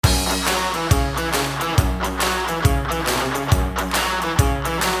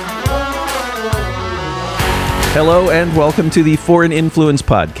Hello and welcome to the Foreign Influence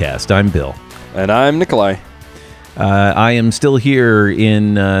Podcast. I'm Bill. And I'm Nikolai. I am still here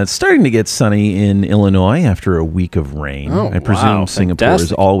in, starting to get sunny in Illinois after a week of rain. Oh, I presume Singapore is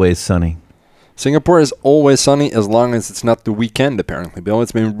fantastic. always sunny. Singapore is always sunny as long as it's not the weekend, apparently, Bill.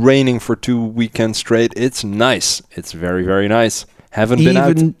 It's been raining for 2 weekends straight. It's nice. It's very, very nice. Haven't been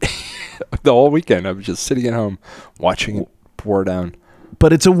out the whole weekend. I'm just sitting at home watching it pour down.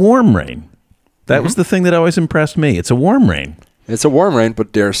 But it's a warm rain. That was the thing that always impressed me. It's a warm rain. It's a warm rain,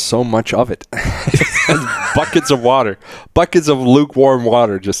 but there's so much of it. Buckets of water. Buckets of lukewarm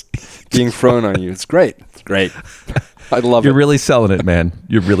water just being thrown on you. It's great. It's great. I love it. You're really selling it, man.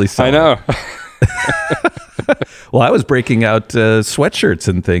 You're really selling I know. Well, I was breaking out sweatshirts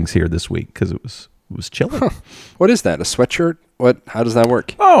and things here this week because it was chilly. What is that? A sweatshirt? How does that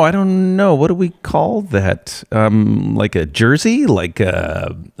work? Oh, I don't know. What do we call that? Like a jersey? Like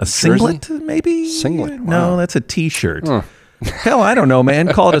a singlet, maybe? Singlet, No, wow. that's a T-shirt. Hell, I don't know, man.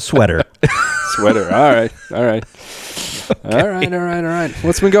 Call it a sweater. Sweater. All right. All right. All right.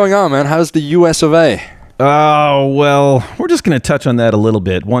 What's been going on, man? How's the US of A? Oh, well, we're just going to touch on that a little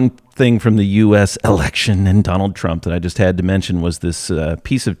bit. One thing from the U.S. election and Donald Trump that I just had to mention was this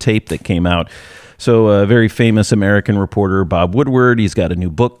piece of tape that came out. So a very famous American reporter, Bob Woodward, he's got a new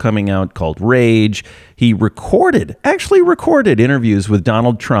book coming out called Rage. He actually recorded interviews with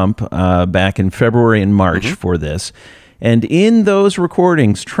Donald Trump back in February and March for this. And in those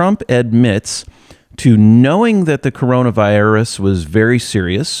recordings, Trump admits to knowing that the coronavirus was very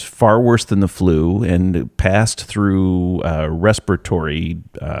serious, far worse than the flu, and passed through respiratory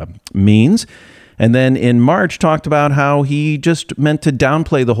means. And then in March talked about how he just meant to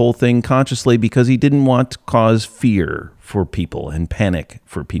downplay the whole thing consciously because he didn't want to cause fear for people and panic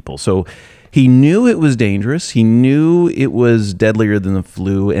for people. So he knew it was dangerous. He knew it was deadlier than the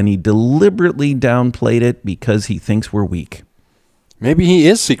flu, and he deliberately downplayed it because he thinks we're weak. Maybe he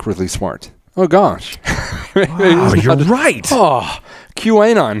is secretly smart. Oh, gosh. Oh, you're right. Oh,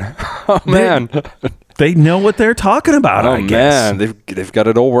 QAnon. Oh, man. They know what they're talking about, Oh, I guess. man. They've got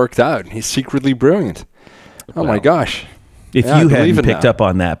it all worked out. He's secretly brilliant. Oh, my gosh. If Yeah, I you believe hadn't it picked now. up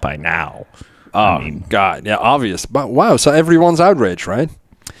on that by now. Oh, God. Yeah, obvious. But wow, so everyone's outraged, right?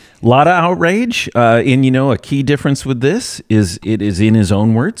 A lot of outrage. And, a key difference with this is it is in his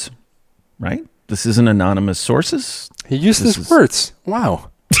own words, right? This isn't anonymous sources. He used his words. Wow.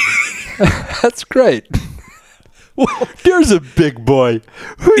 That's great. There's a big boy.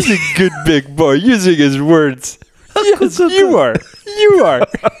 Who's a good big boy using his words? Yes, you are. You are.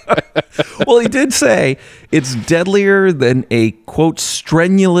 Well, he did say it's deadlier than a, quote,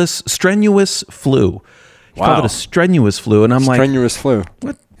 strenuous flu. He called it a strenuous flu. And I'm Strenuous flu.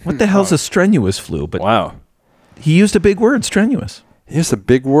 like, what the hell's a strenuous flu? But Wow. he used a big word, strenuous. He used a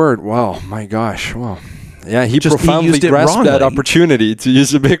big word. Wow. My gosh. Wow. Yeah, he He profoundly used it grasped that wrongly. opportunity to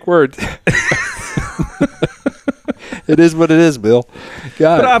use a big word. It is what it is, Bill.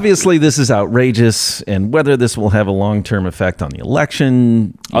 God. But obviously, this is outrageous, and whether this will have a long-term effect on the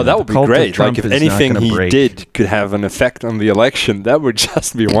election. That would be great. Like, if anything he did could have an effect on the election, that would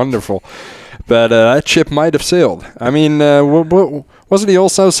just be wonderful. But that ship might have sailed. I mean, wasn't he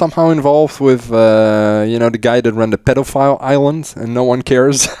also somehow involved with, the guy that ran the pedophile island, and no one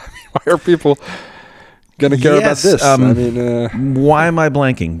cares? Why are people going to care about this? Why am I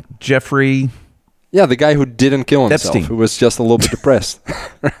blanking? Jeffrey. Yeah, the guy who didn't kill himself, Epstein. who was just a little bit depressed.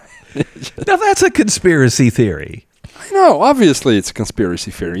 Now, that's a conspiracy theory. I know, obviously it's a conspiracy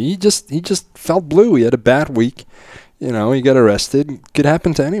theory. He just felt blue. He had a bad week. He got arrested. It could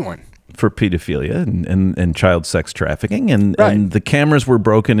happen to anyone. For pedophilia and child sex trafficking. And Right. the cameras were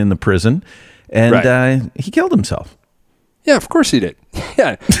broken in the prison. And he killed himself. Yeah, of course he did.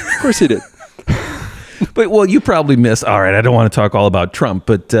 Yeah, of course he did. But, well, you probably missed. All right, I don't want to talk all about Trump,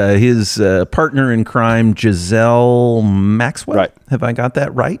 but his partner in crime, Giselle Maxwell. Right. Have I got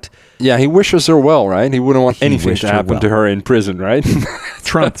that right? Yeah, he wishes her well, right? He wouldn't want anything wished to her happen well. to her in prison, right?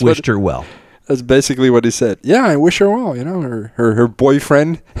 Trump wished her well. That's basically what he said. Yeah, I wish her well. Her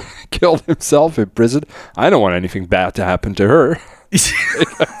boyfriend killed himself in prison. I don't want anything bad to happen to her.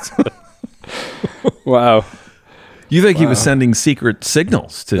 Wow. You think he was sending secret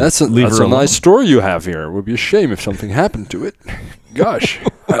signals to That's leave her a alone? nice story you have here. It would be a shame if something happened to it. Gosh,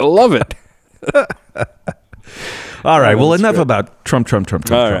 I love it. All right. Well, that's enough good. about Trump. All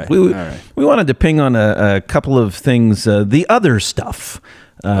right, all right. We wanted to ping on a couple of things, the other stuff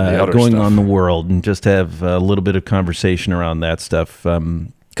other going stuff. on in the world, and just have a little bit of conversation around that stuff.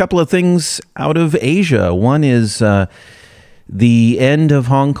 Couple of things out of Asia. One is the end of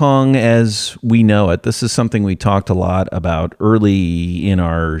Hong Kong as we know it. This is something we talked a lot about early in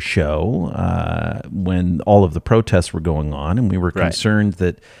our show when all of the protests were going on, and we were concerned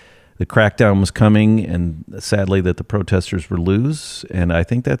that the crackdown was coming, and sadly that the protesters would lose. And I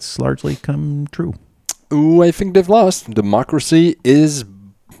think that's largely come true. Ooh, I think they've lost. Democracy is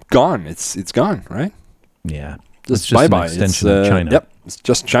gone. It's gone, right? Yeah. Just bye-bye. An extension of China. Yep. It's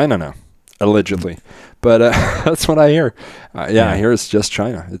just China now, allegedly. But that's what I hear. I hear it's just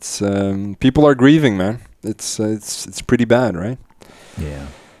China. It's people are grieving, man. It's pretty bad, right? Yeah.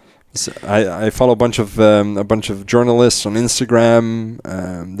 So I follow a bunch of journalists on Instagram.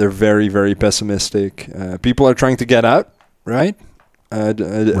 They're very, very pessimistic. People are trying to get out, right? I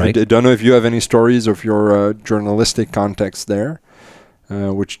don't know if you have any stories of your journalistic contacts there,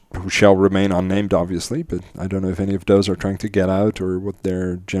 who shall remain unnamed, obviously. But I don't know if any of those are trying to get out or what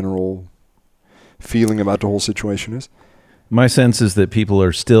their general feeling about the whole situation is. My sense is that people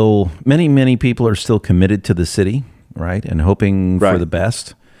are still, many people are still committed to the city, right? And hoping for the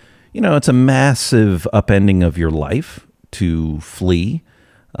best. You know, it's a massive upending of your life to flee.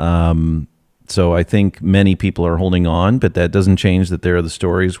 So I think many people are holding on, but that doesn't change that there are the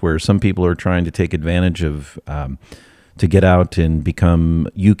stories where some people are trying to take advantage of, to get out and become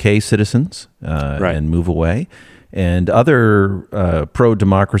UK citizens and move away. And other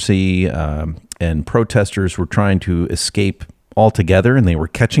pro-democracy and protesters were trying to escape altogether, and they were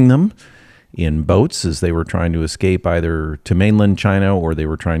catching them in boats as they were trying to escape either to mainland China or they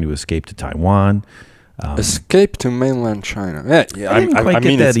were trying to escape to Taiwan. Escape to mainland China. Yeah, I didn't quite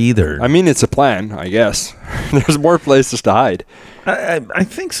get that either. I mean, it's a plan, I guess. There's more places to hide. I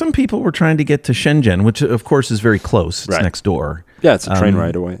think some people were trying to get to Shenzhen, which of course is very close. It's next door. Yeah, it's a train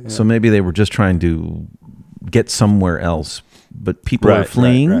ride away. Yeah. So maybe they were just trying to get somewhere else. But people are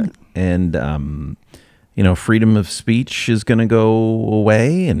fleeing, and freedom of speech is going to go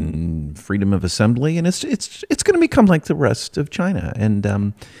away, and freedom of assembly, and it's going to become like the rest of China.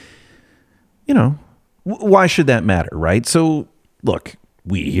 And why should that matter, right? So look,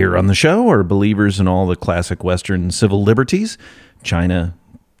 we here on the show are believers in all the classic Western civil liberties. China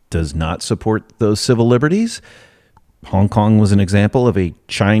does not support those civil liberties. Hong Kong was an example of a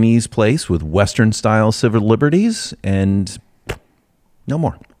Chinese place with Western-style civil liberties, and no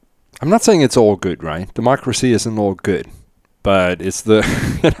more. I'm not saying it's all good, right? Democracy isn't all good, but it's the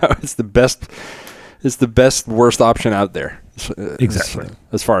best worst option out there. Exactly,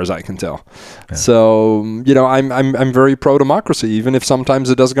 as far as I can tell. Yeah. So I'm very pro democracy, even if sometimes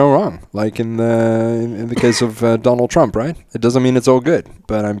it does go wrong, like in the case of Donald Trump, right? It doesn't mean it's all good,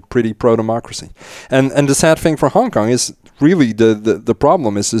 but I'm pretty pro democracy. And the sad thing for Hong Kong is really the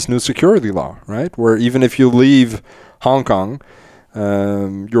problem is this new security law, right? Where even if you leave Hong Kong,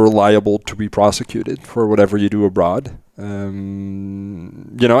 you're liable to be prosecuted for whatever you do abroad.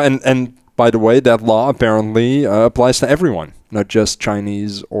 And by the way, that law apparently applies to everyone, not just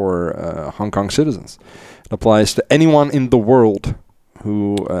Chinese or Hong Kong citizens. It applies to anyone in the world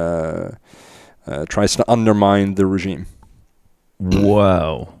who tries to undermine the regime.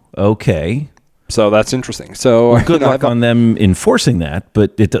 Whoa. Okay. So that's interesting. So good luck on them enforcing that,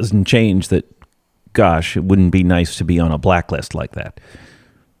 but it doesn't change that. Gosh, it wouldn't be nice to be on a blacklist like that.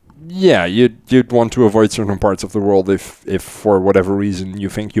 Yeah, you'd want to avoid certain parts of the world if for whatever reason you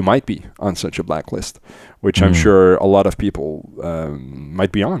think you might be on such a blacklist, which I'm sure a lot of people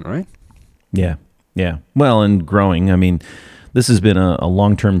might be on, right? Yeah. Well, and growing. I mean, this has been a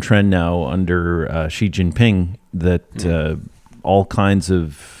long-term trend now under Xi Jinping that all kinds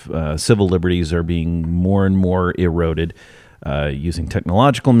of civil liberties are being more and more eroded using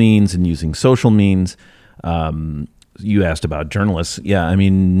technological means and using social means. You asked about journalists. Yeah, I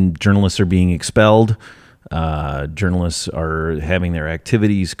mean, journalists are being expelled. Journalists are having their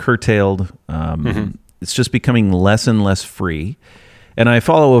activities curtailed. It's just becoming less and less free. And I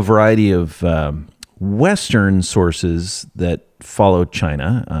follow a variety of Western sources that follow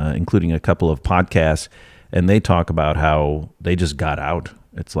China, including a couple of podcasts, and they talk about how they just got out.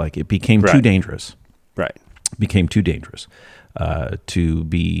 It's like it became too dangerous. Right. It became too dangerous to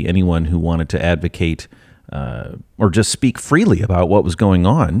be anyone who wanted to advocate or just speak freely about what was going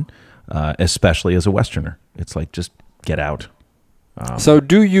on, especially as a Westerner. It's like, just get out. So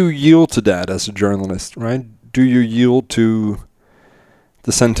do you yield to that as a journalist, right? Do you yield to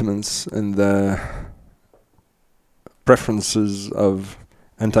the sentiments and the preferences of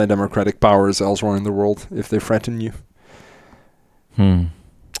anti-democratic powers elsewhere in the world if they threaten you?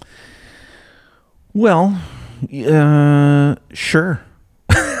 Well, sure.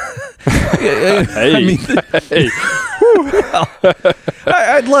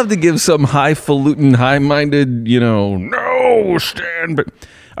 I'd love to give some highfalutin, high-minded, no, no, Stan. But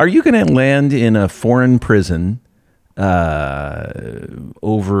are you going to land in a foreign prison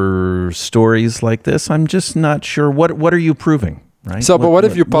over stories like this? I'm just not sure. What are you proving, right? So, but what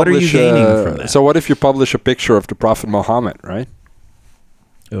if you publish? What are you gaining from that? So, what if you publish a picture of the Prophet Muhammad, right?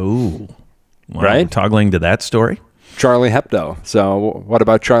 Oh, well, right. Toggling to that story. Charlie Hebdo. So, what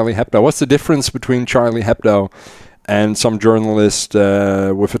about Charlie Hebdo? What's the difference between Charlie Hebdo and some journalist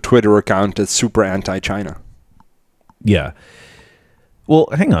with a Twitter account that's super anti-China? Yeah. Well,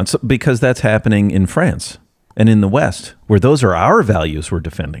 hang on. So, because that's happening in France and in the West, where those are our values we're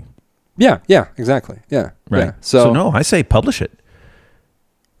defending. Yeah, exactly. Yeah. Right. Yeah. So no, I say publish it.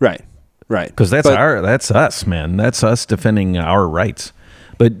 Right. Because that's us, man. That's us defending our rights.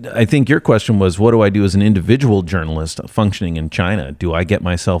 But I think your question was, what do I do as an individual journalist functioning in China? Do I get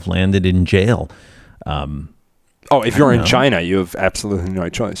myself landed in jail? If you're in China, you have absolutely no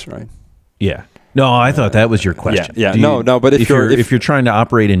choice, right? Yeah. No, I thought that was your question. Yeah. No. But if you're trying to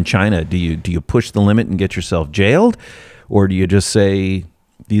operate in China, do you push the limit and get yourself jailed, or do you just say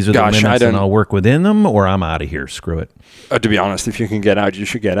these are the limits and I'll work within them, or I'm out of here? Screw it. To be honest, if you can get out, you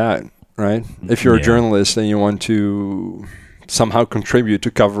should get out, right? If you're a journalist and you want to somehow contribute to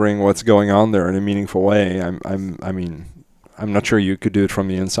covering what's going on there in a meaningful way, I'm not sure you could do it from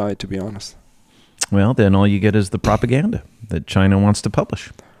the inside, to be honest. Well, then all you get is the propaganda that China wants to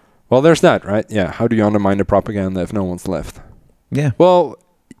publish. Well, there's that, right? Yeah. How do you undermine the propaganda if no one's left? Yeah. Well,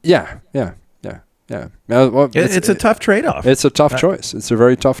 yeah. Well, it's a tough trade-off. It's a tough choice. It's a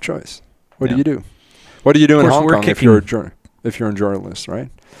very tough choice. What do you do? What do you do in Hong Kong if you're a journalist, right?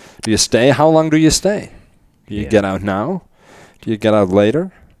 Do you stay? How long do you stay? Do you get out now? Do you get out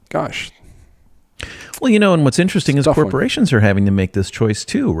later? Gosh. Well, and what's interesting is corporations are having to make this choice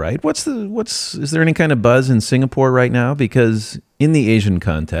too, right? Is there any kind of buzz in Singapore right now? Because in the Asian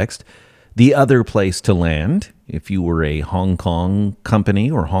context, the other place to land, if you were a Hong Kong company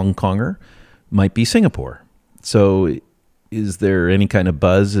or Hong Konger, might be Singapore. So is there any kind of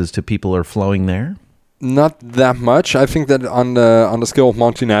buzz as to people are flowing there? Not that much. I think that on the scale of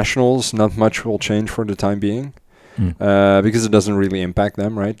multinationals, not much will change for the time being. Because it doesn't really impact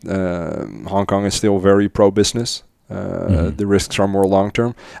them, right? Hong Kong is still very pro-business. The risks are more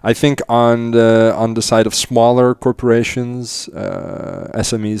long-term. I think on the side of smaller corporations,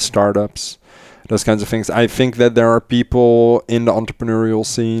 SMEs, startups, those kinds of things, I think that there are people in the entrepreneurial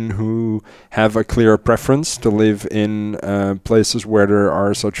scene who have a clear preference to live in places where there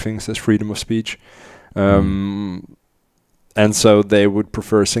are such things as freedom of speech. And so they would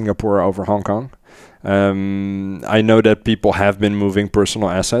prefer Singapore over Hong Kong. I know that people have been moving personal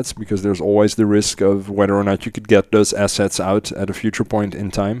assets because there's always the risk of whether or not you could get those assets out at a future point in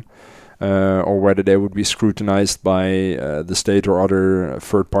time, or whether they would be scrutinized by the state or other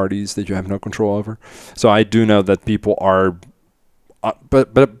third parties that you have no control over. So I do know that people are, but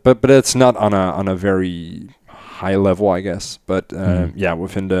it's not on a very high level, I guess. But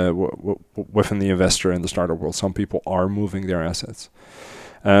within the investor and the startup world, some people are moving their assets.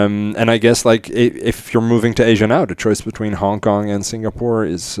 And I guess if you're moving to Asia now, the choice between Hong Kong and Singapore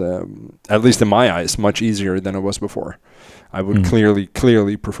is, at least in my eyes, much easier than it was before. I would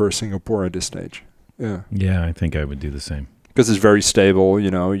clearly prefer Singapore at this stage. Yeah. Yeah, I think I would do the same. Because it's very stable, you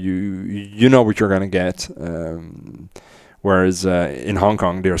know what you're going to get. Whereas in Hong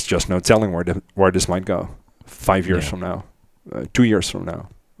Kong, there's just no telling where this might go 5 years from now, 2 years from now,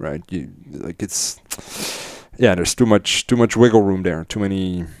 right? There's too much wiggle room there. Too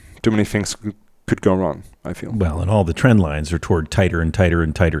many things could go wrong, I feel. Well, and all the trend lines are toward tighter and tighter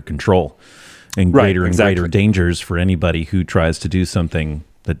and tighter control, and greater and greater dangers for anybody who tries to do something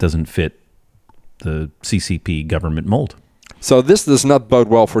that doesn't fit the CCP government mold. So this does not bode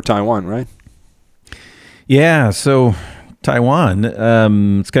well for Taiwan, right? Yeah. So Taiwan,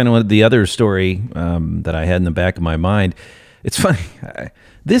 it's kind of the other story that I had in the back of my mind. It's funny.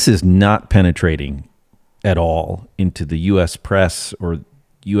 This is not penetrating at all into the U.S. press or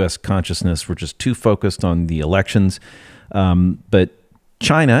U.S. consciousness. We're just too focused on the elections. But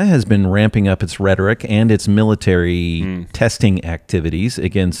China has been ramping up its rhetoric and its military testing activities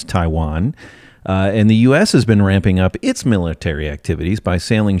against Taiwan. And the U.S. has been ramping up its military activities by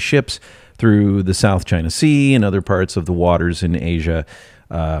sailing ships through the South China Sea and other parts of the waters in Asia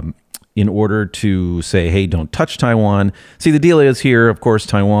in order to say, hey, don't touch Taiwan. See, the deal is here, of course,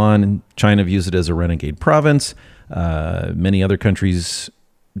 Taiwan and China views it as a renegade province. Many other countries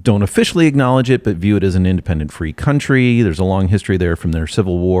don't officially acknowledge it, but view it as an independent free country. There's a long history there from their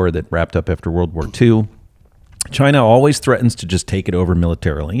civil war that wrapped up after World War II. China always threatens to just take it over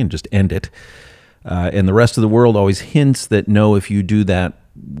militarily and just end it. And the rest of the world always hints that, no, if you do that,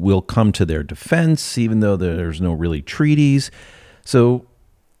 will come to their defense, even though there's no really treaties. So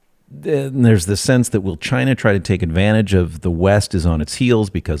then there's the sense that will China try to take advantage of the West is on its heels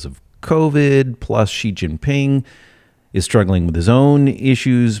because of COVID, plus Xi Jinping is struggling with his own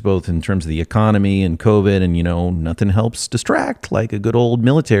issues, both in terms of the economy and COVID, and, nothing helps distract like a good old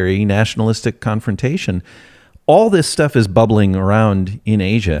military nationalistic confrontation. All this stuff is bubbling around in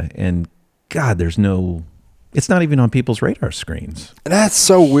Asia, and God, it's not even on people's radar screens. That's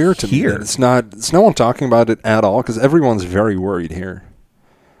so weird to me. It's no one talking about it at all, because everyone's very worried here.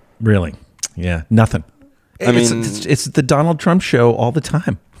 Really? Yeah, nothing. It's the Donald Trump show all the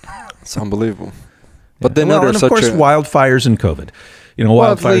time. It's unbelievable. But then, and of course, wildfires and COVID.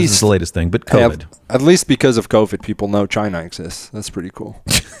 Wildfires is the latest thing, but COVID. At least because of COVID, people know China exists. That's pretty cool.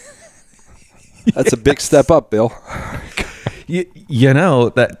 That's a big step up, Bill.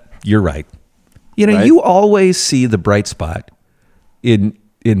 That you're right. Right? You always see the bright spot in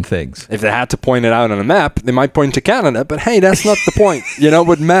things. If they had to point it out on a map, they might point to Canada, but hey, that's not the point.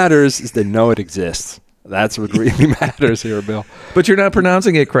 What matters is they know it exists. That's what really matters here, Bill. But you're not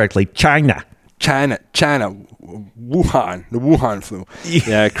pronouncing it correctly. China, Wuhan, the Wuhan flu.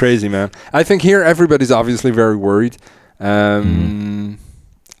 Yeah, crazy, man. I think here everybody's obviously very worried. I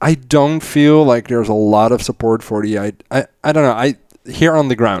don't feel like there's a lot of support for the. I don't know. Here on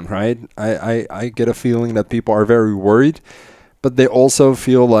the ground, right? I get a feeling that people are very worried, but they also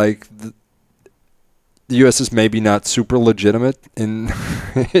feel like the U.S. is maybe not super legitimate in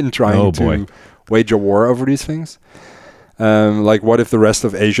trying to wage a war over these things. Like, what if the rest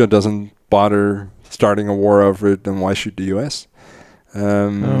of Asia doesn't bother starting a war over it? Then why should the U.S.?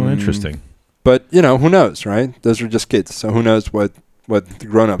 Interesting. But who knows, right? Those are just kids, so who knows what the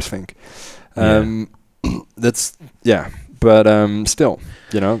grown-ups think. That's but still,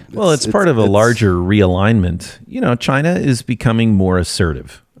 it's part of a larger realignment. China is becoming more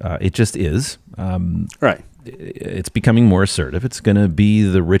assertive. It just is. Right. It's becoming more assertive. It's going to be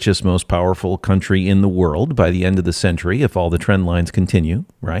the richest, most powerful country in the world by the end of the century if all the trend lines continue,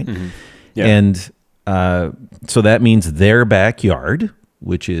 right? Mm-hmm. Yeah. And so that means their backyard,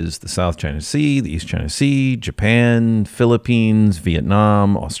 which is the South China Sea, the East China Sea, Japan, Philippines,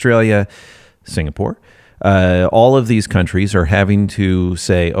 Vietnam, Australia, Singapore. All of these countries are having to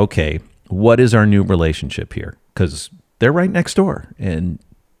say, okay, what is our new relationship here? Because they're right next door and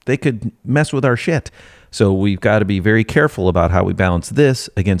they could mess with our shit. So we've got to be very careful about how we balance this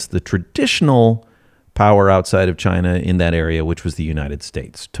against the traditional power outside of China in that area, which was the United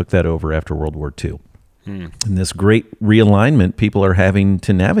States. Took that over after World War II. And this great realignment people are having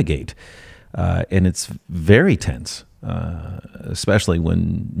to navigate. And it's very tense, especially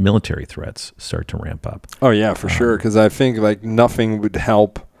when military threats start to ramp up. Oh, yeah, for sure. Because I think like nothing would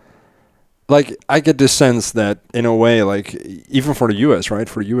help. Like, I get this sense that in a way, like even for the U.S., right,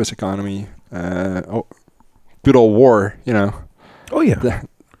 for the U.S. economy, good old war, Oh, yeah.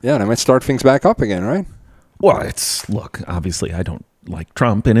 They might start things back up again, right? Well, look, obviously I don't like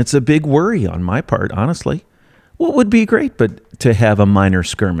Trump, and it's a big worry on my part, honestly. What would be great but to have a minor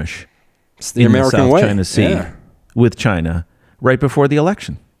skirmish in the South China Sea with China right before the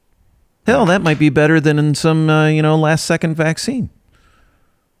election. Hell, that might be better than in some, last-second vaccine.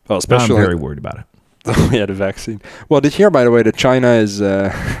 Well, especially I'm very worried about it. Oh, yeah, the vaccine. Well, did you hear, by the way, that China is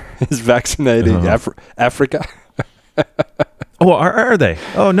vaccinating Africa? Oh, are they?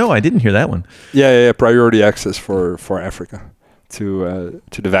 Oh, no, I didn't hear that one. Yeah, priority access for Africa to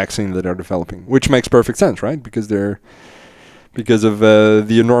the vaccine that they're developing, which makes perfect sense, right? Because of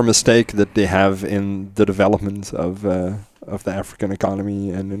the enormous stake that they have in the development of the African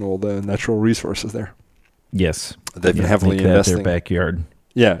economy and in all the natural resources there. Yes. They've been heavily investing. Their backyard.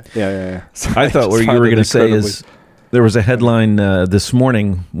 Yeah. So I thought what you were going to say is there was a headline this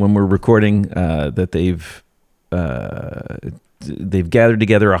morning when we're recording that they've gathered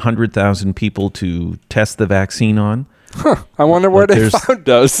together 100,000 people to test the vaccine on. Huh. I wonder where they found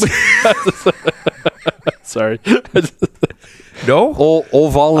those. Sorry. No? All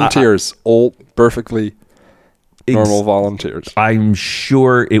volunteers. All perfectly normal volunteers. I'm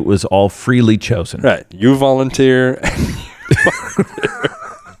sure it was all freely chosen. Right. You volunteer.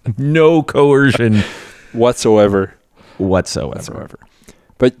 No coercion whatsoever.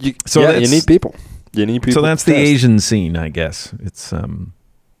 But you need people. You need people. So that's the Asian scene, I guess. It's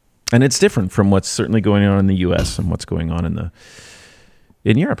and it's different from what's certainly going on in the U.S. and what's going on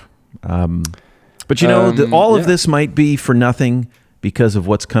in Europe. But all of this might be for nothing because of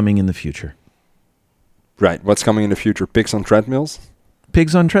what's coming in the future. Right. What's coming in the future? Pigs on treadmills?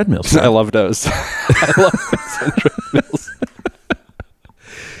 Pigs on treadmills. I love those. I love pigs on treadmills.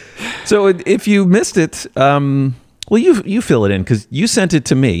 So if you missed it, Well, you fill it in because you sent it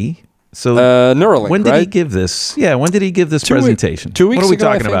to me. So Neuralink, when did right? he give this? Yeah, when did he give this presentation? 2 weeks ago. What are we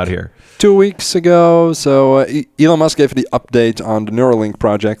talking about here? 2 weeks ago. So Elon Musk gave the update on the Neuralink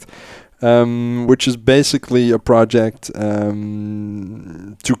project, which is basically a project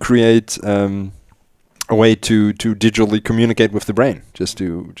to create a way to digitally communicate with the brain. Just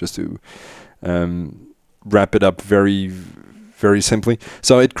to wrap it up very, very simply.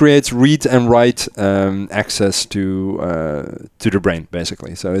 So it creates read and write access to the brain,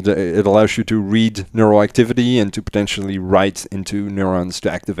 basically. So it allows you to read neural activity and to potentially write into neurons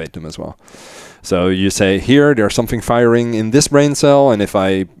to activate them as well. So you say, here, there's something firing in this brain cell, and if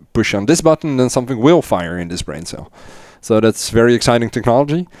I push on this button, then something will fire in this brain cell. So that's very exciting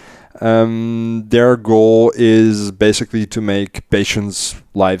technology. Their goal is basically to make patients'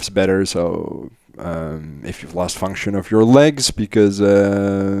 lives better. So if you've lost function of your legs because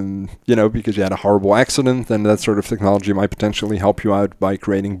because you had a horrible accident, then that sort of technology might potentially help you out by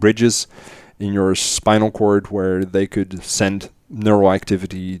creating bridges in your spinal cord where they could send neural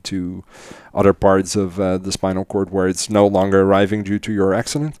activity to other parts of the spinal cord where it's no longer arriving due to your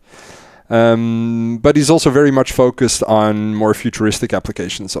accident. But he's also very much focused on more futuristic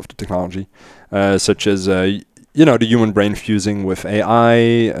applications of the technology, such as the human brain fusing with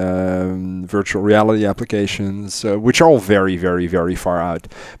AI, virtual reality applications, which are all very, very, very far out.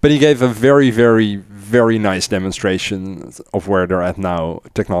 But he gave a very, very, very nice demonstration of where they're at now,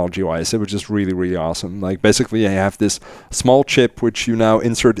 technology-wise. It was just really, really awesome. Like basically, you have this small chip which you now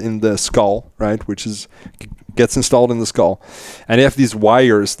insert in the skull, right? Which gets installed in the skull, and they have these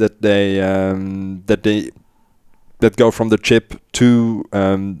wires that go from the chip to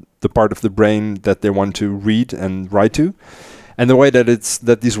the part of the brain that they want to read and write to. And the way that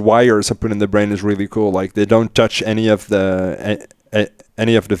these wires are put in the brain is really cool. Like they don't touch any of the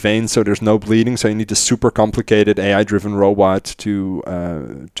veins, so there's no bleeding. So you need a super complicated AI-driven robot to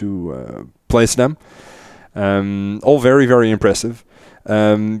place them. All very, very impressive.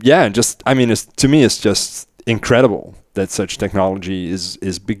 To me, it's just incredible that such technology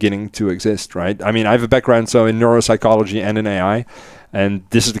is beginning to exist, right? I mean, I have a background in neuropsychology and in AI, and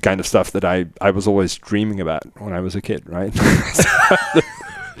this is the kind of stuff that I was always dreaming about when I was a kid, right?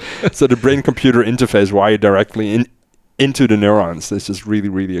 So the brain-computer interface wired directly into the neurons. It's just really,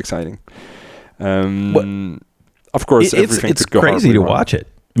 really exciting. Of course, everything could go horribly wrong. It's crazy to watch it.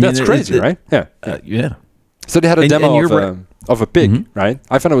 That's crazy, right? Yeah. Yeah. So they had a demo of a pig, right?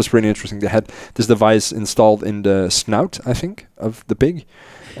 I found it was pretty interesting. They had this device installed in the snout, I think, of the pig,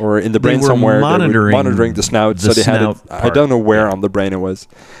 or in the brain somewhere. They were monitoring the snout. So they had it. I don't know where on the brain it was.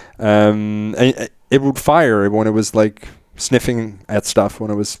 And it would fire when it was like sniffing at stuff, when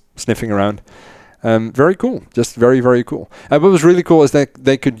it was sniffing around. Very cool. Just very, very cool. What was really cool is that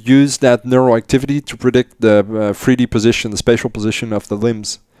they could use that neural activity to predict the 3D position, the spatial position of the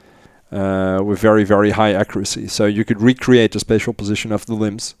limbs. With very, very high accuracy. So you could recreate the spatial position of the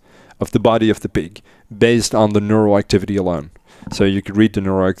limbs, of the body of the pig, based on the neural activity alone. So you could read the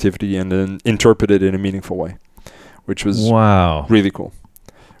neural activity and then interpret it in a meaningful way, which was really cool.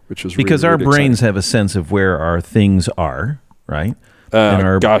 Because our brains have a sense of where our things are, right?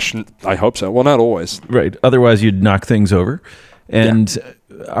 I hope so. Well, not always. Right. Otherwise, you'd knock things over. And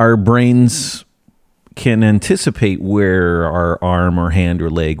our brains can anticipate where our arm or hand or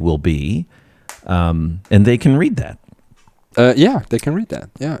leg will be, and they can read that. They can read that.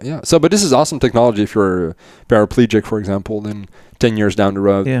 Yeah. So, but this is awesome technology. If you're a paraplegic, for example, then 10 years down the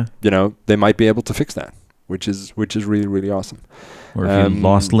road, they might be able to fix that, which is really, really awesome. Or if you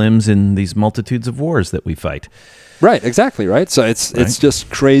lost limbs in these multitudes of wars that we fight. Right, exactly, right? So it's just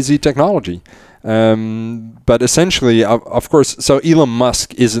crazy technology. But essentially, of course, so Elon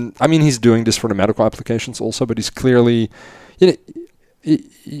Musk he's doing this for the medical applications also, but he's clearly, the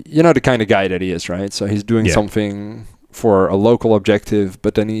kind of guy that he is, right? So he's doing something for a local objective,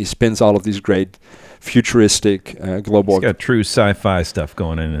 but then he spins all of these great futuristic global... He's got true sci-fi stuff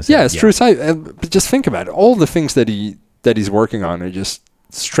going in his head. Yeah, it's true sci-fi. But just think about it. All the things that he's working on are just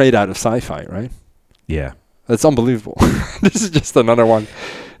straight out of sci-fi, right? Yeah. That's unbelievable. This is just another one.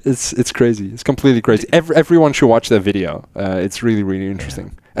 It's crazy. It's completely crazy. Everyone should watch that video. It's really, really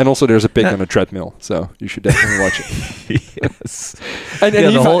interesting. And also, there's a pig on a treadmill, so you should definitely watch it. Yes.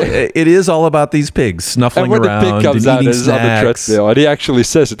 It is all about these pigs snuffling around. And when the pig comes out, it's on the treadmill, and he actually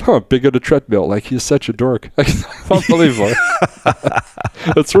says it. Pig on the treadmill. Like, he's such a dork. Unbelievable.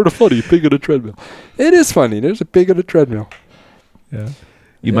 That's sort of funny. Pig on a treadmill. It is funny. There's a pig on a treadmill. Yeah.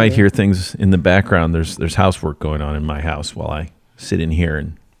 You might hear things in the background. There's housework going on in my house while I sit in here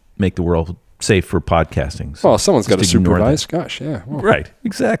and make the world safe for podcasting. So someone's got to supervise. Gosh, yeah. Whoa. Right,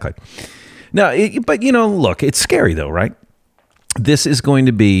 exactly. Now, but look, it's scary though, right? This is going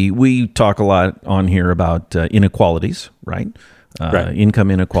to be, we talk a lot on here about inequalities, right? Right.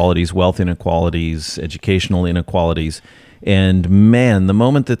 Income inequalities, wealth inequalities, educational inequalities. And man, the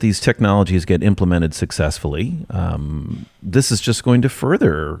moment that these technologies get implemented successfully, this is just going to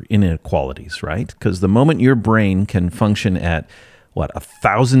further inequalities, right? Because the moment your brain can function at,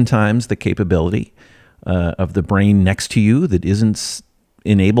 1,000 times the capability of the brain next to you that isn't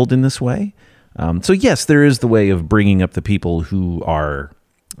enabled in this way. So yes, there is the way of bringing up the people who are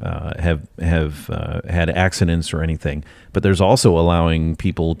have had accidents or anything, but there's also allowing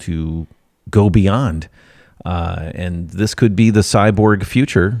people to go beyond, and this could be the cyborg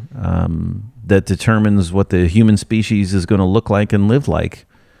future that determines what the human species is going to look like and live like,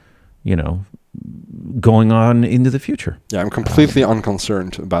 going on into the future. Yeah, I'm completely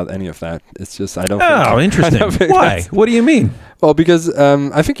unconcerned about any of that. It's just I don't. Oh, interesting. Why? What do you mean? Well, because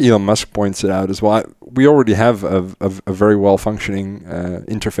I think Elon Musk points it out as well. We already have a very well functioning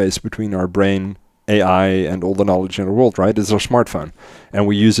interface between our brain, AI, and all the knowledge in the world. Right? It's our smartphone, and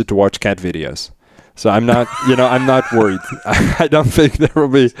we use it to watch cat videos. So I'm not, I'm not worried. I don't think there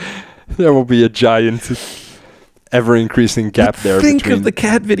will be a giant, ever-increasing gap there. Think of the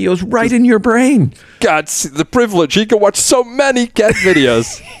cat videos right in your brain. God, the privilege. You can watch so many cat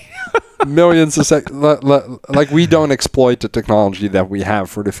videos. Millions of seconds. Like we don't exploit the technology that we have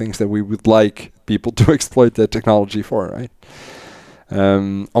for the things that we would like people to exploit that technology for, right?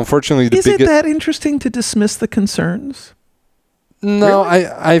 Unfortunately, is it that interesting to dismiss the concerns? No,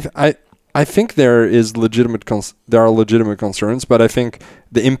 really? I think there is there are legitimate concerns, but I think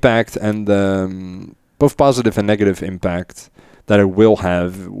the impact and both positive and negative impact that it will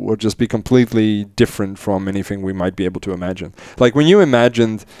have will just be completely different from anything we might be able to imagine. Like when you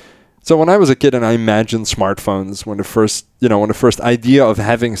imagined, so when I was a kid and I imagined smartphones, when the first idea of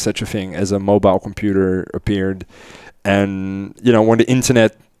having such a thing as a mobile computer appeared, and when the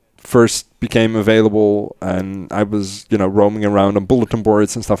internet first became available and I was, roaming around on bulletin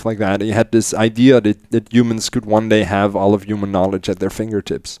boards and stuff like that, and you had this idea that humans could one day have all of human knowledge at their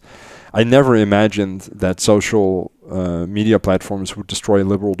fingertips. I never imagined that social media platforms would destroy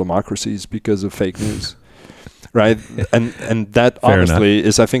liberal democracies because of fake news, right? And that honestly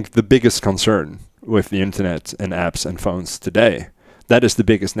is, I think, the biggest concern with the internet and apps and phones today. That is the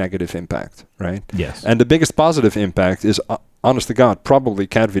biggest negative impact, right? Yes. And the biggest positive impact is, honest to God, probably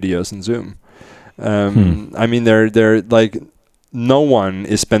cat videos and Zoom. I mean, they're like, no one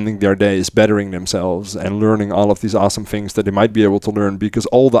is spending their days bettering themselves and learning all of these awesome things that they might be able to learn because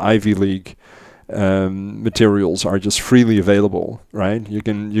all the Ivy League materials are just freely available, right? You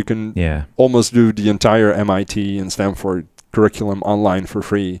can almost do the entire MIT and Stanford curriculum online for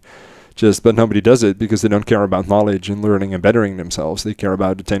free. But nobody does it because they don't care about knowledge and learning and bettering themselves. They care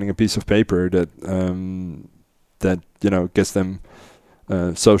about obtaining a piece of paper that gets them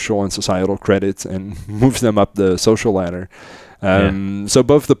social and societal credit and moves them up the social ladder. So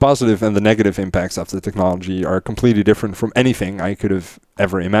both the positive and the negative impacts of the technology are completely different from anything I could have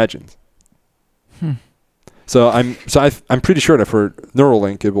ever imagined. So I'm pretty sure that for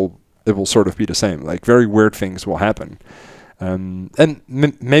Neuralink it will sort of be the same. Like very weird things will happen. And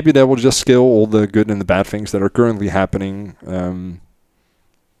maybe they will just scale all the good and the bad things that are currently happening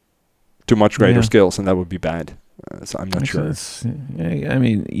to much greater scales, and that would be bad. So I'm not sure. I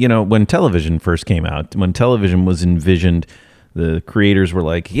mean, when television first came out, when television was envisioned, the creators were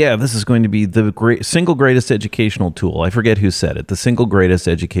like, yeah, this is going to be the single greatest educational tool. I forget who said it. The single greatest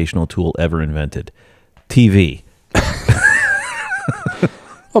educational tool ever invented. TV.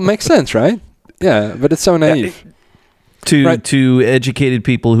 Well, makes sense, right? Yeah, but it's so naive. To educated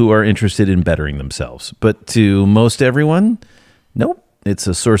people who are interested in bettering themselves. But to most everyone, nope. It's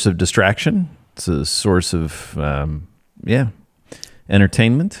a source of distraction. It's a source of,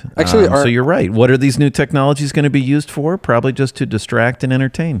 entertainment. Actually, so you're right. What are these new technologies going to be used for? Probably just to distract and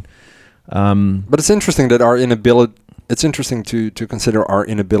entertain. But it's interesting that our inability... It's interesting to consider our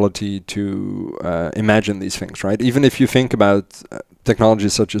inability to imagine these things, right? Even if you think about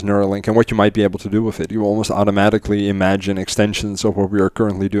technologies such as Neuralink and what you might be able to do with it, you almost automatically imagine extensions of what we are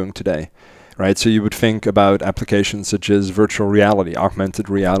currently doing today, right? So you would think about applications such as virtual reality, augmented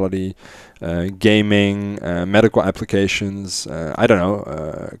reality, gaming, medical applications,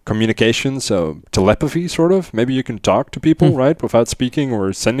 communication, so telepathy, sort of. Maybe you can talk to people, right, without speaking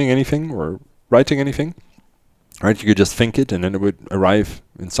or sending anything or writing anything. Right, you could just think it, and then it would arrive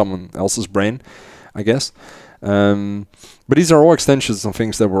in someone else's brain, I guess. But these are all extensions of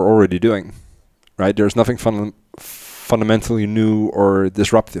things that we're already doing, right? There's nothing fundamentally new or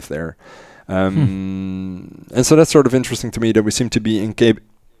disruptive there. And so that's sort of interesting to me that we seem to be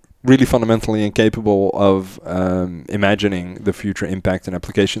really fundamentally incapable of imagining the future impact and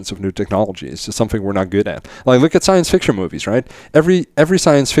applications of new technology. It's just something we're not good at. Like, look at science fiction movies, right? Every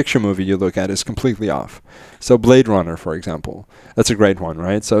science fiction movie you look at is completely off. So Blade Runner, for example, that's a great one,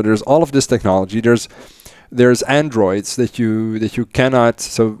 right? So there's all of this technology. There's androids that you cannot,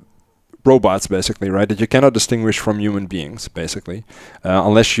 so robots basically, right, that you cannot distinguish from human beings basically,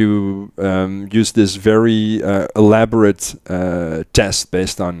 unless you use this very elaborate test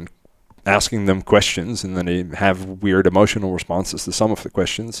based on asking them questions, and then they have weird emotional responses to some of the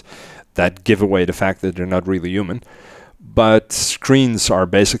questions that give away the fact that they're not really human. But screens are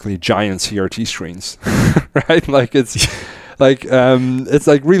basically giant CRT screens, right? Like it's like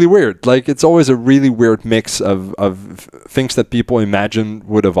really weird. Like, it's always a really weird mix of things that people imagine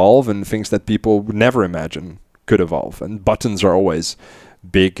would evolve and things that people would never imagine could evolve. And buttons are always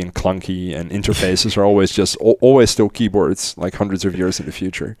big and clunky, and interfaces are always just always still keyboards, like hundreds of years in the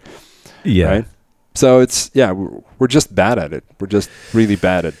future. Yeah. Right? So we're just bad at it. We're just really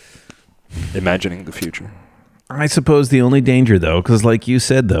bad at imagining the future. I suppose the only danger, though, because like you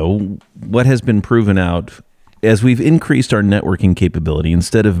said, though, what has been proven out as we've increased our networking capability,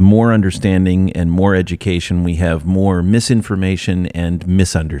 instead of more understanding and more education, we have more misinformation and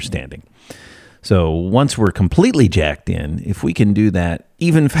misunderstanding. So once we're completely jacked in, if we can do that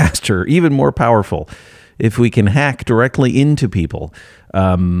even faster, even more powerful, if we can hack directly into people,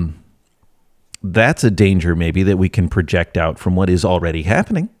 that's a danger maybe that we can project out from what is already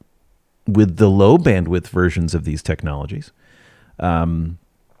happening with the low bandwidth versions of these technologies.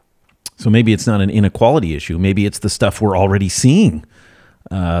 So maybe it's not an inequality issue. Maybe it's the stuff we're already seeing,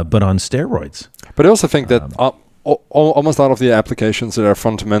 but on steroids. But I also think that almost all of the applications that are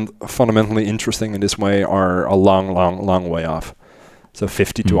fundamentally interesting in this way are a long way off. So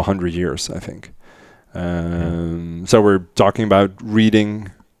 50 to 100 years, I think. So we're talking about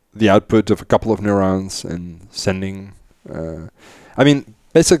reading the output of a couple of neurons and sending...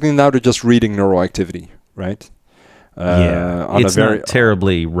 basically now they're just reading neural activity, right? It's not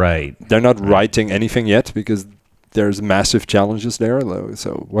terribly right. They're not writing anything yet because there's massive challenges there.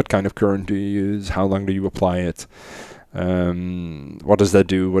 So what kind of current do you use? How long do you apply it? What does that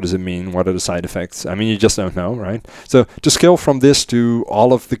do? What does it mean? What are the side effects? I mean, you just don't know, right? So to scale from this to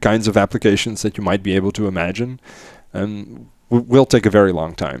all of the kinds of applications that you might be able to imagine will take a very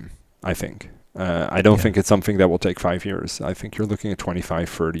long time, I think. I don't think it's something that will take 5 years. I think you're looking at 25,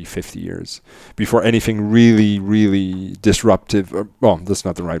 30, 50 years before anything really, really disruptive, well, that's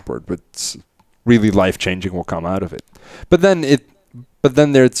not the right word, but really life-changing will come out of it. But then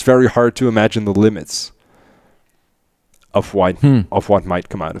it's very hard to imagine the limits of what might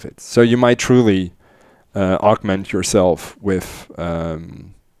come out of it. So you might truly augment yourself with,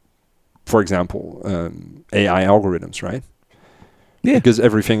 for example, AI algorithms, right? Yeah. Because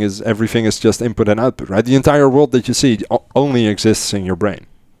everything is just input and output, right? The entire world that you see only exists in your brain,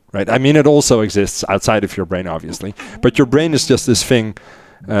 right? I mean, it also exists outside of your brain, obviously, but your brain is just this thing.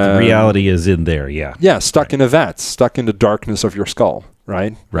 The reality is in there, yeah. Yeah, stuck in a vat, stuck in the darkness of your skull,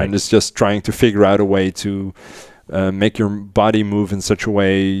 right? Right. And it's just trying to figure out a way to make your body move in such a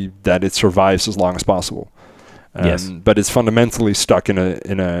way that it survives as long as possible. Yes. But it's fundamentally stuck in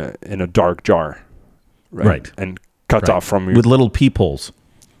a dark jar, right? And cut off from you. With little peepholes.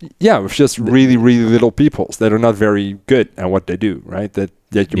 Yeah, with just really, really little peepholes that are not very good at what they do, right? That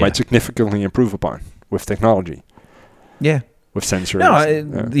you might significantly improve upon with technology. Yeah. With sensors. No,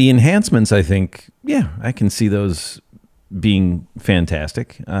 the enhancements, I think, I can see those being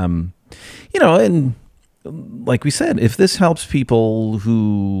fantastic. And like we said, if this helps people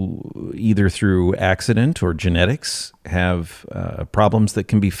who either through accident or genetics have problems that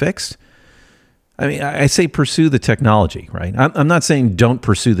can be fixed, I mean, I say pursue the technology, right? I'm not saying don't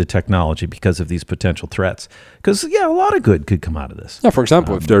pursue the technology because of these potential threats. Because, a lot of good could come out of this. Yeah, for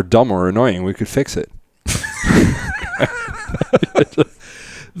example, if they're dumb or annoying, we could fix it.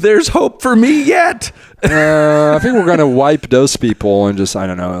 There's hope for me yet. I think we're going to wipe those people and just, I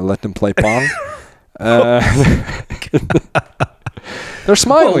don't know, let them play Pong. They're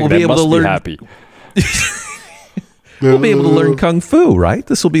smiling. They must be happy. We'll be able to learn Kung Fu, right?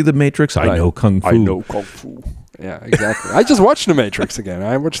 This will be the Matrix. I know Kung Fu. I know Kung Fu. Yeah, exactly. I just watched The Matrix again.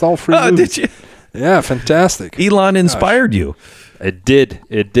 I watched all 3 movies. Did you? Yeah, fantastic. Elon inspired you. It did.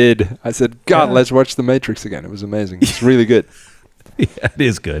 I said, God, let's watch The Matrix again. It was amazing. It's really good. Yeah, it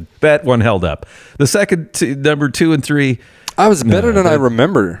is good. That one held up. The second, number 2 and 3. I was better than I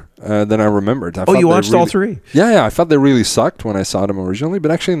remember. remembered. You watched all 3? Yeah. I thought they really sucked when I saw them originally,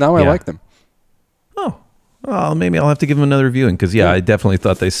 but actually now I like them. Oh. Well, maybe I'll have to give them another viewing because, I definitely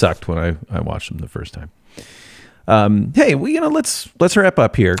thought they sucked when I watched them the first time. Hey, let's wrap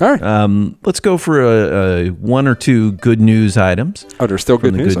up here. All right. Let's go for a one or two good news items. Oh, there's still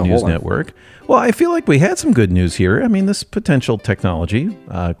good news. Good News Network. Well, I feel like we had some good news here. I mean, this potential technology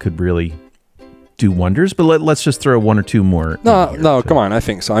could really do wonders, but let's just throw one or two more. No, come on. I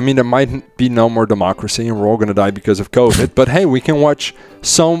think so. I mean, there might be no more democracy and we're all going to die because of COVID, but hey, we can watch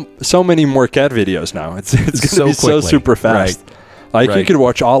so many more cat videos now. It's going to be so super fast. Right. You could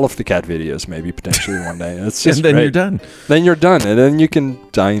watch all of the cat videos maybe potentially one day. It's just and then great. you're done. Then you're done, and then you can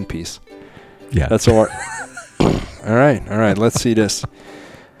die in peace. Yeah. That's all. All right. Let's see this.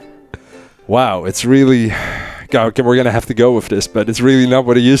 Wow, it's really... Okay, we're going to have to go with this, but it's really not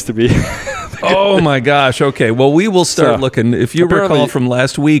what it used to be. Oh my gosh. Okay. Well, we will start looking. If you recall from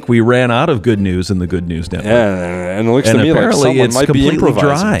last week, we ran out of good news in the Good News Network. Yeah, and it looks to me like someone might be improvising.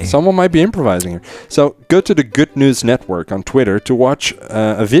 Dry. Someone might be improvising here. So go to the Good News Network on Twitter to watch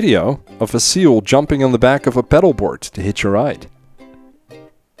a video of a seal jumping on the back of a pedal board to hitch a ride.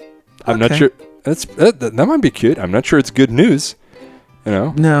 I'm not sure. That might be cute. I'm not sure it's good news. You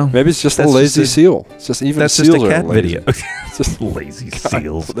know? No. Maybe it's just a lazy seal. It's just even that's seals just a cat are lazy. video. It's just lazy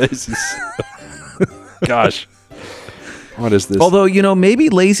seals. Lazy Gosh. What is this? Although, maybe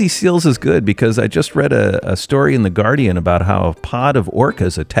lazy seals is good because I just read a story in The Guardian about how a pod of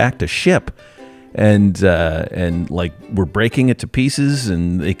orcas attacked a ship and were breaking it to pieces,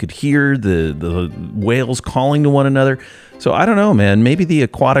 and they could hear the whales calling to one another. So I don't know, man. Maybe the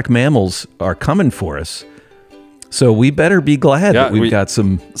aquatic mammals are coming for us. So we better be glad that we've got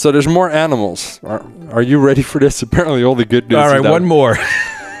some... So there's more animals. Are you ready for this? Apparently all the good news. All right, one more.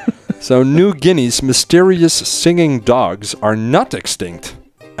 So New Guinea's mysterious singing dogs are not extinct.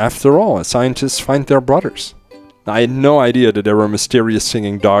 After all, as scientists find their brothers. I had no idea that there were mysterious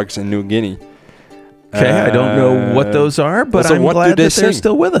singing dogs in New Guinea. Okay, I don't know what those are, but I'm glad that they're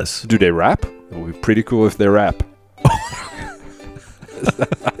still with us. Do they rap? It would be pretty cool if they rap.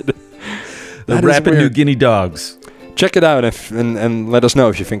 The rapping New Guinea dogs. Check it out and let us know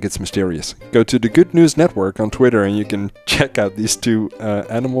if you think it's mysterious. Go to the Good News Network on Twitter and you can check out these two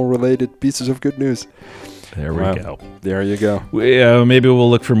animal-related pieces of good news. There we go. There you go. Maybe we'll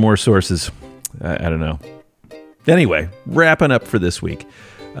look for more sources. I don't know. Anyway, wrapping up for this week.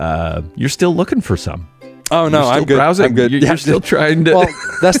 You're still looking for some. Oh, no, I'm good. Browsing. I'm good. You're still trying to... Well,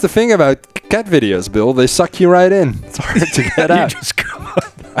 that's the thing about cat videos, Bill. They suck you right in. It's hard to get out. You just come on.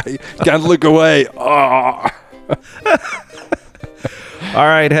 I can't look away. Oh. All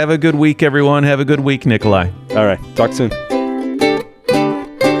right. Have a good week, everyone. Have a good week, Nikolai. All right. Talk soon.